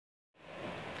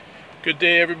Good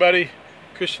day, everybody.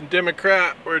 Christian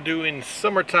Democrat. We're doing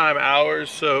summertime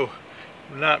hours, so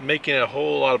I'm not making a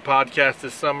whole lot of podcasts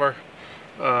this summer.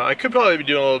 I could probably be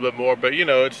doing a little bit more, but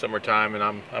it's summertime and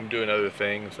I'm doing other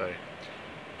things. I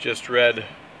just read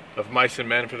of Mice and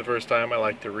Men for the first time. I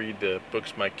like to read the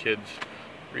books my kids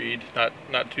read.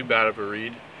 Not too bad of a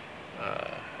read.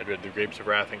 I'd read The Grapes of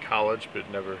Wrath in college, but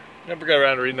never got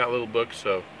around to reading that little book.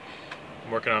 So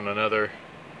I'm working on another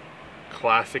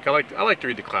classic. I like to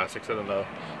read the classics. I don't know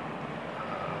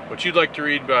what you'd like to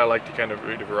read, but I like to kind of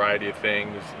read a variety of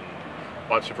things and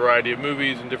watch a variety of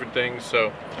movies and different things.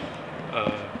 So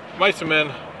Mice and Men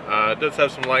does have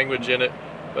some language in it,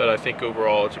 but I think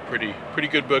overall it's a pretty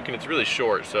good book, and it's really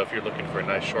short. So if you're looking for a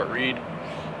nice short read,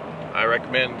 I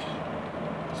recommend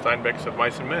Steinbeck's of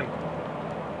Mice and Men.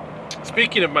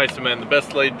 Speaking of Mice and Men, the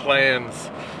best laid plans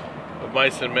of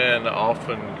Mice and Men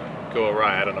often go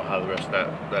awry. I don't know how the rest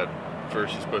of that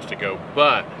verse is supposed to go,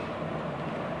 but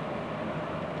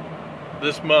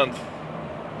this month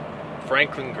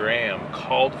Franklin Graham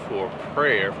called for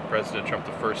prayer for President Trump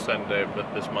the first Sunday of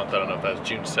this month. I don't know if that's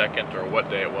June 2nd or what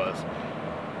day it was.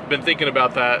 I've been thinking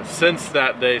about that since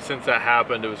that day, since that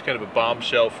happened. It was kind of a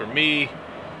bombshell for me,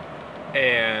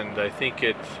 and I think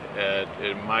it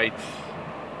might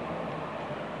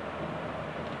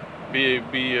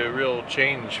be a real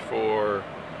change for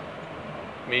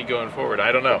me going forward.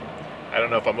 I don't know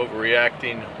if I'm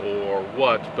overreacting or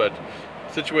what, but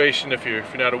situation, if you're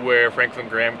not aware, Franklin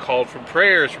Graham called for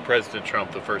prayers for President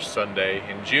Trump the first Sunday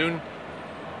in June.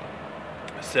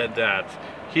 Said that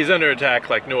he's under attack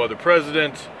like no other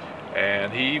president,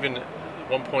 and he even at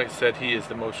one point said he is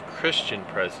the most Christian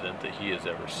president that he has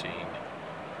ever seen,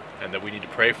 and that we need to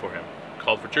pray for him.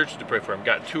 Called for churches to pray for him.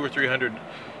 Got 200 or 300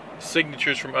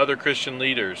 signatures from other Christian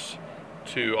leaders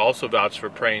to also vouch for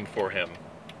praying for him.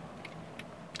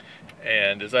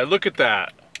 And as I look at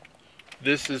that,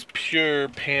 this is pure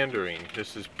pandering.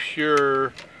 This is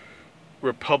pure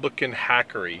Republican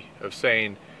hackery of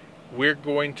saying we're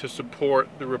going to support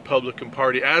the Republican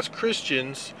Party as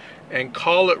Christians and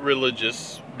call it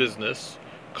religious business,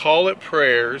 call it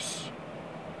prayers,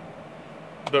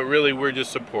 but really we're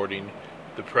just supporting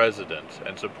the president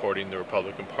and supporting the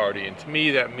Republican Party. And to me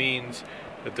that means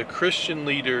that the Christian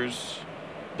leaders,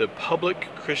 the public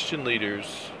Christian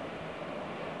leaders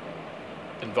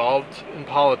involved in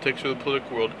politics or the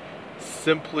political world,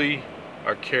 simply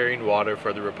are carrying water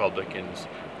for the Republicans.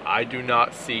 I do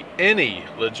not see any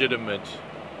legitimate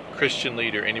Christian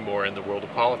leader anymore in the world of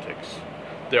politics.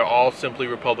 They're all simply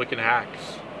Republican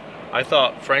hacks. I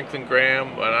thought Franklin Graham,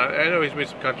 and I know he's made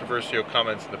some controversial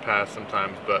comments in the past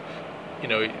sometimes, but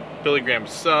Billy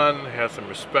Graham's son has some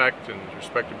respect and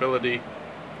respectability.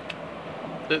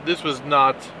 This was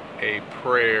not a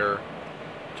prayer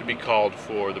to be called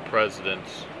for the president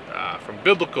from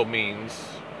biblical means,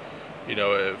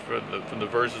 from the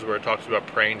verses where it talks about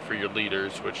praying for your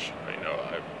leaders, which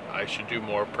I should do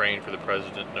more praying for the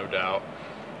president, no doubt.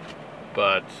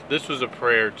 But this was a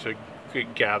prayer to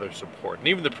gather support, and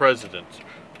even the president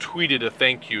tweeted a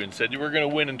thank you and said, "We're going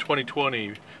to win in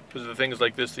 2020 because of the things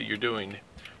like this that you're doing."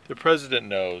 The president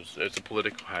knows it's a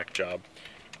political hack job.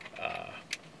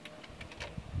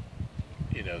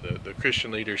 The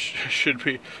Christian leaders should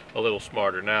be a little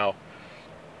smarter. Now,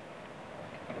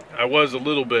 I was a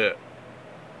little bit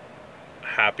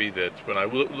happy that when I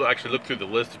actually looked through the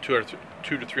list of 200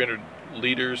 to 300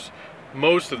 leaders,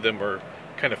 most of them were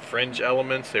kind of fringe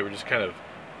elements. They were just kind of,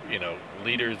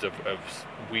 leaders of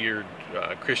weird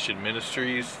Christian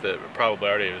ministries that were probably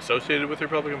already associated with the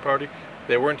Republican Party.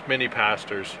 There weren't many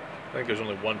pastors. I think there's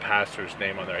only one pastor's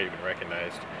name on there I even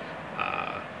recognized.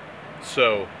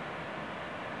 So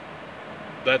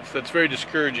that's very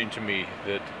discouraging to me,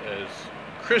 that as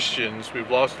Christians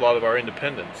we've lost a lot of our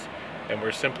independence, and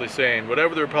we're simply saying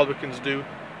whatever the Republicans do,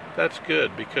 that's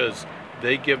good because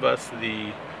they give us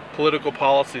the political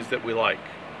policies that we like.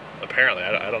 Apparently,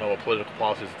 I don't know what political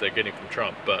policies they're getting from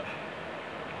Trump, but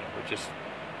we're just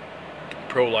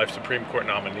pro-life Supreme Court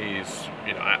nominees.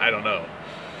 I don't know,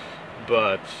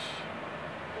 but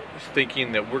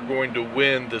thinking that we're going to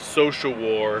win the social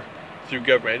war through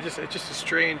government, it's just a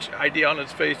strange idea on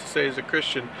its face to say as a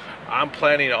Christian, I'm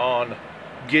planning on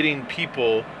getting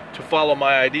people to follow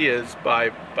my ideas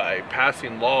by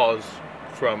passing laws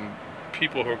from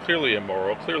people who are clearly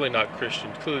immoral, clearly not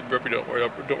Christians, clearly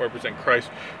don't represent Christ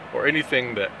or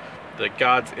anything that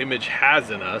God's image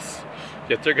has in us.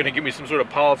 Yet they're going to give me some sort of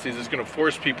policies that's going to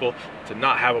force people to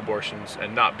not have abortions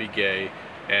and not be gay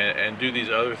and do these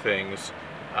other things.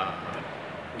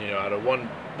 Out of one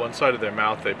one side of their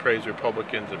mouth they praise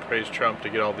Republicans and praise Trump to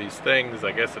get all these things,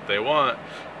 I guess, that they want.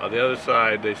 On the other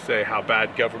side, they say how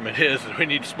bad government is and we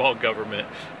need small government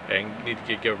and need to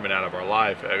get government out of our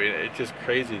life. I mean, it's just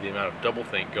crazy the amount of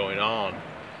doublethink going on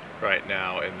right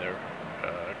now in the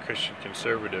Christian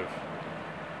conservative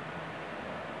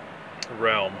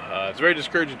realm. It's very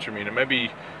discouraging to me, and maybe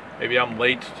I'm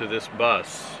late to this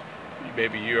bus.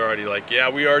 Maybe you're already like, yeah,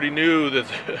 we already knew that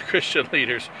the Christian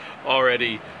leaders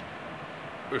already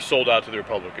were sold out to the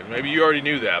Republicans. Maybe you already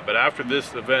knew that, but after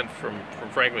this event from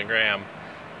Franklin Graham,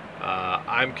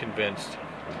 I'm convinced.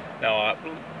 Now,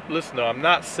 listen though, I'm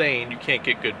not saying you can't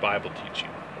get good Bible teaching.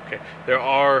 Okay, there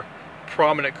are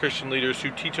prominent Christian leaders who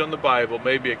teach on the Bible,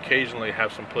 maybe occasionally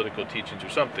have some political teachings or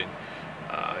something.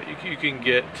 You can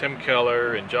get Tim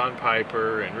Keller and John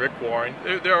Piper and Rick Warren.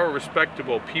 There are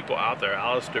respectable people out there.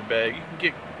 Alistair Begg. You can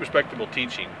get respectable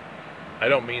teaching. I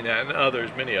don't mean that, and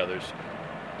others, many others.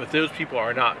 But those people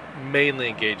are not mainly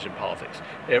engaged in politics.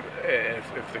 If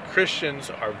the Christians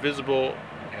are visible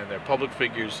and they're public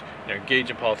figures and they're engaged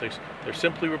in politics, they're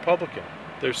simply Republican.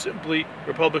 They're simply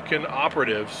Republican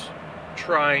operatives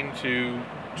trying to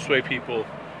sway people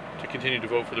to continue to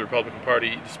vote for the Republican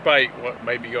Party, despite what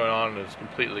might be going on is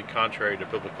completely contrary to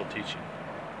biblical teaching.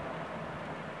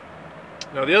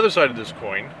 Now, the other side of this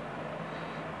coin,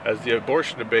 as the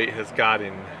abortion debate has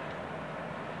gotten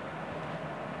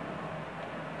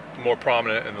more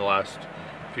prominent in the last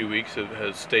few weeks,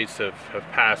 as states have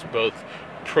passed both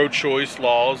pro-choice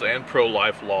laws and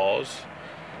pro-life laws.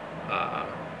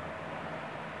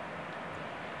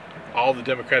 All the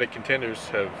Democratic contenders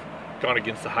have gone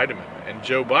against the Hyde Amendment. And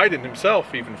Joe Biden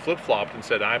himself even flip-flopped and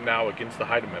said, I'm now against the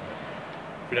Hyde Amendment.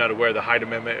 If you're not aware, the Hyde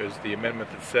Amendment is the amendment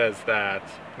that says that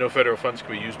no federal funds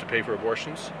can be used to pay for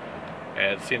abortions.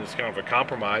 And it's seen as kind of a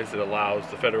compromise that allows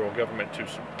the federal government to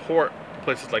support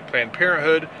places like Planned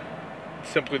Parenthood.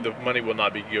 Simply, the money will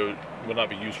not be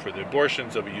used for the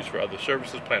abortions. They'll be used for other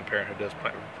services. Planned Parenthood does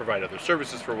provide other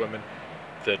services for women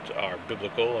that are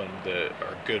biblical and that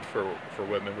are good for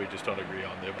women. We just don't agree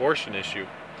on the abortion issue.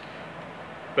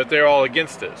 But they're all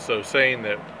against it. So saying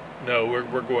that, no,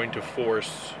 we're going to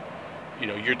force,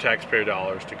 your taxpayer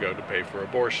dollars to go to pay for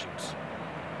abortions.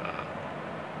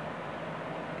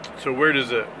 So where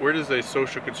does a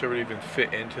social conservative even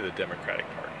fit into the Democratic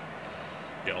Party?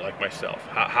 Like myself.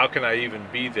 How can I even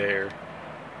be there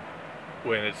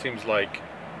when it seems like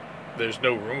there's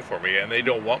no room for me and they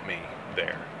don't want me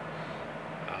there?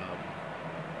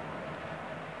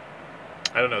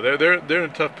 I don't know. They're in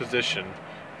a tough position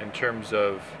in terms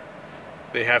of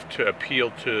they have to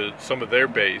appeal to some of their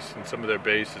base, and some of their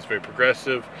base is very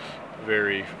progressive,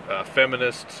 very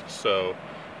feminist. So,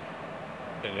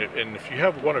 and if you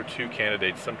have one or two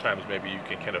candidates, sometimes maybe you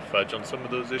can kind of fudge on some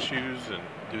of those issues and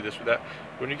do this or that.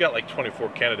 When you got like 24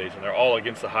 candidates and they're all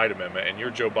against the Hyde Amendment, and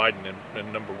you're Joe Biden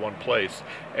in number one place,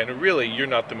 and really you're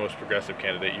not the most progressive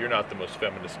candidate, you're not the most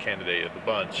feminist candidate of the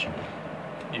bunch,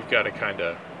 you've got to kind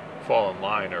of fall in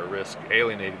line or risk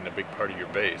alienating a big part of your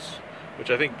base,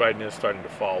 which I think Biden is starting to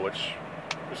fall, which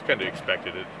was kind of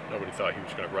expected. Nobody thought he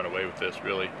was going to run away with this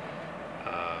really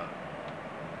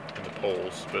in the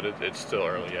polls, but it's still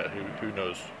early yet. Who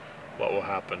knows what will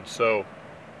happen? So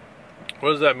what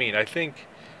does that mean? I think,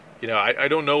 I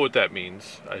don't know what that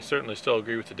means. I certainly still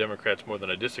agree with the Democrats more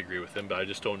than I disagree with them, but I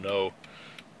just don't know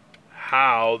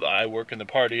how I work in the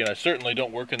party, and I certainly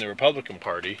don't work in the Republican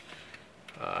Party.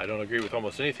 I don't agree with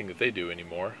almost anything that they do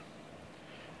anymore.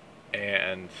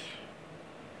 And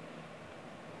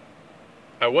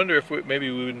I wonder if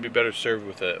maybe we wouldn't be better served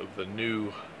with a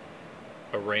new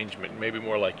arrangement, maybe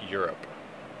more like Europe,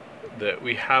 that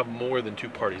we have more than two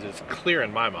parties. It's clear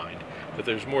in my mind that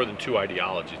there's more than two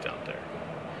ideologies out there.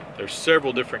 There's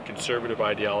several different conservative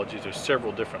ideologies. There's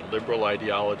several different liberal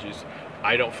ideologies.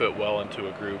 I don't fit well into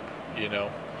a group,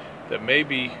 that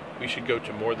maybe we should go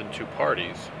to more than two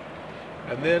parties.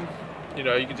 And then, you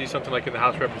can see something like in the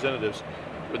House of Representatives,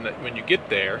 when you get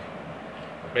there,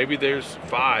 maybe there's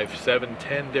 5, 7,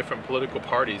 10 different political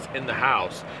parties in the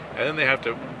House, and then they have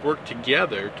to work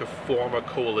together to form a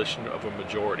coalition of a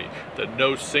majority. That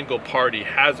no single party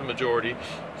has a majority,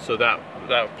 so that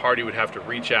party would have to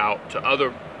reach out to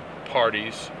other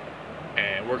parties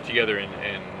and work together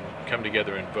and come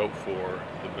together and vote for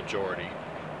the majority.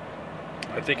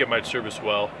 I think it might serve us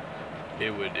well. It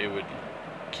would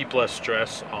keep less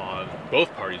stress on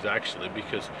both parties, actually,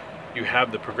 because you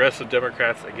have the progressive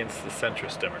Democrats against the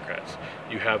centrist Democrats.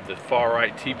 You have the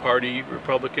far-right Tea Party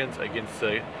Republicans against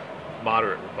the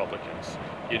moderate Republicans.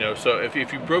 So if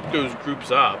you broke those groups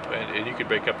up, and you could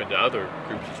break up into other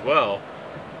groups as well,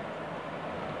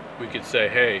 we could say,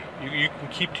 hey, you can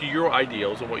keep to your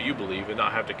ideals and what you believe and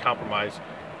not have to compromise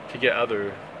to get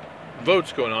other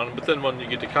votes going on. But then when you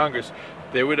get to Congress,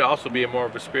 there would also be more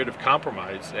of a spirit of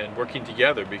compromise and working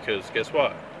together, because guess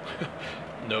what?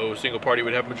 No single party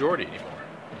would have majority anymore.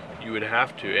 You would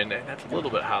have to, and that's a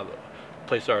little bit how the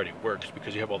place already works,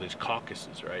 because you have all these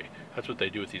caucuses, right? That's what they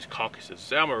do with these caucuses.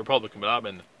 Say, I'm a Republican, but I'm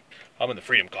in the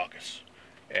Freedom Caucus,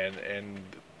 and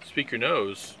the Speaker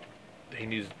knows he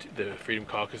needs the Freedom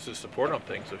Caucus's support on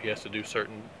things, so he has to do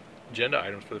certain agenda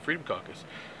items for the Freedom Caucus.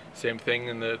 Same thing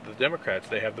in the Democrats.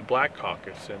 They have the Black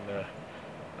Caucus, and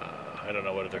I don't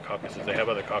know what other caucuses. They have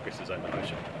other caucuses. I know. I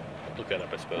should look that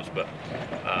up, I suppose. But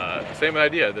same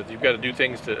idea, that you've got to do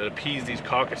things to appease these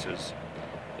caucuses.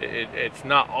 It's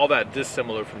not all that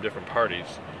dissimilar from different parties.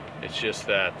 It's just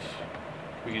that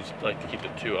we just like to keep the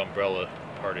two umbrella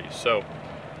parties. So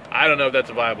I don't know if that's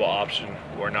a viable option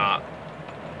or not.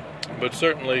 But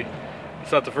certainly,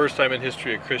 it's not the first time in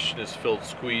history a Christian has felt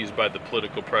squeezed by the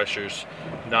political pressures.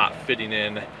 Not fitting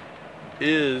in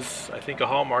is, I think, a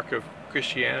hallmark of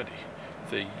Christianity.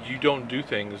 That you don't do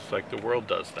things like the world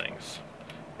does things.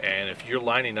 And if you're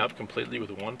lining up completely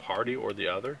with one party or the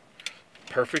other,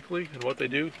 perfectly in what they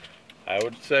do, I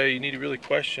would say you need to really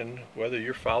question whether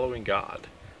you're following God,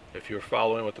 if you're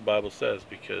following what the Bible says,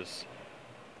 because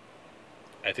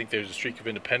I think there's a streak of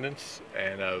independence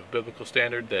and a biblical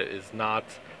standard that is not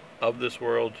of this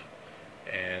world.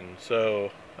 And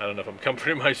so I don't know if I'm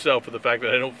comforting myself with the fact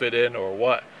that I don't fit in or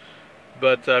what.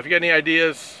 But if you got any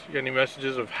ideas, you got any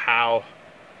messages of how,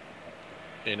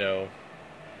 I don't know,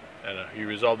 you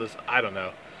resolve this, I don't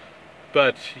know.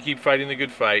 But you keep fighting the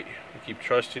good fight. You keep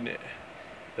trusting it,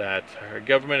 that our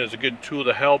government is a good tool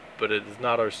to help, but it is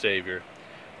not our Savior.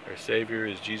 Our Savior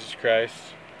is Jesus Christ,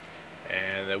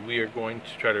 and that we are going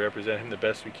to try to represent Him the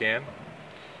best we can,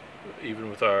 even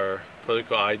with our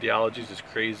political ideologies, as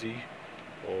crazy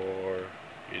or,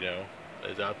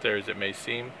 as out there as it may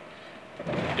seem.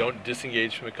 You don't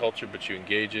disengage from the culture, but you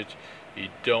engage it. You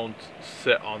don't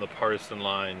sit on the partisan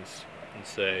lines and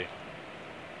say,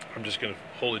 I'm just going to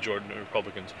wholly join the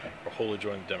Republicans or wholly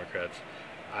join the Democrats.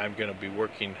 I'm going to be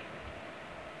working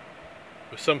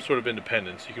with some sort of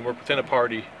independence. You can work within a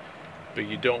party, but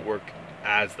you don't work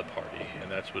as the party.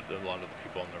 And that's what a lot of the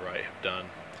people on the right have done.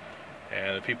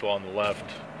 And the people on the left,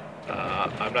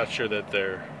 I'm not sure that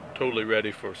they're totally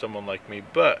ready for someone like me,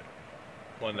 but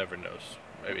one never knows.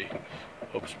 Maybe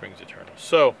hope springs eternal.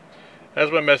 So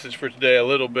that's my message for today. A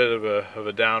little bit of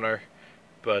a downer,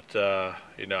 but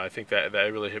I think that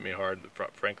really hit me hard.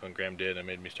 Franklin Graham did, and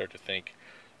made me start to think,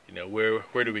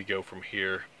 where do we go from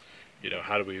here?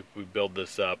 How do we build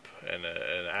this up in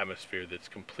an atmosphere that's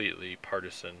completely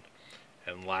partisan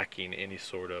and lacking any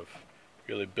sort of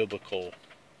really biblical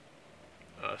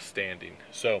standing.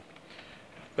 So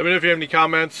let me know if you have any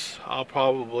comments. I'll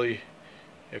probably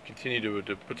continue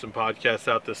to put some podcasts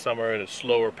out this summer at a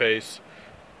slower pace,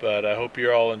 but I hope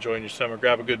you're all enjoying your summer.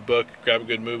 Grab a good book, grab a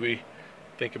good movie,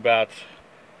 think about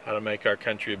how to make our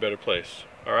country a better place.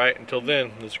 All right, until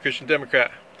then, this is Christian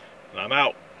Democrat, and I'm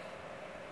out.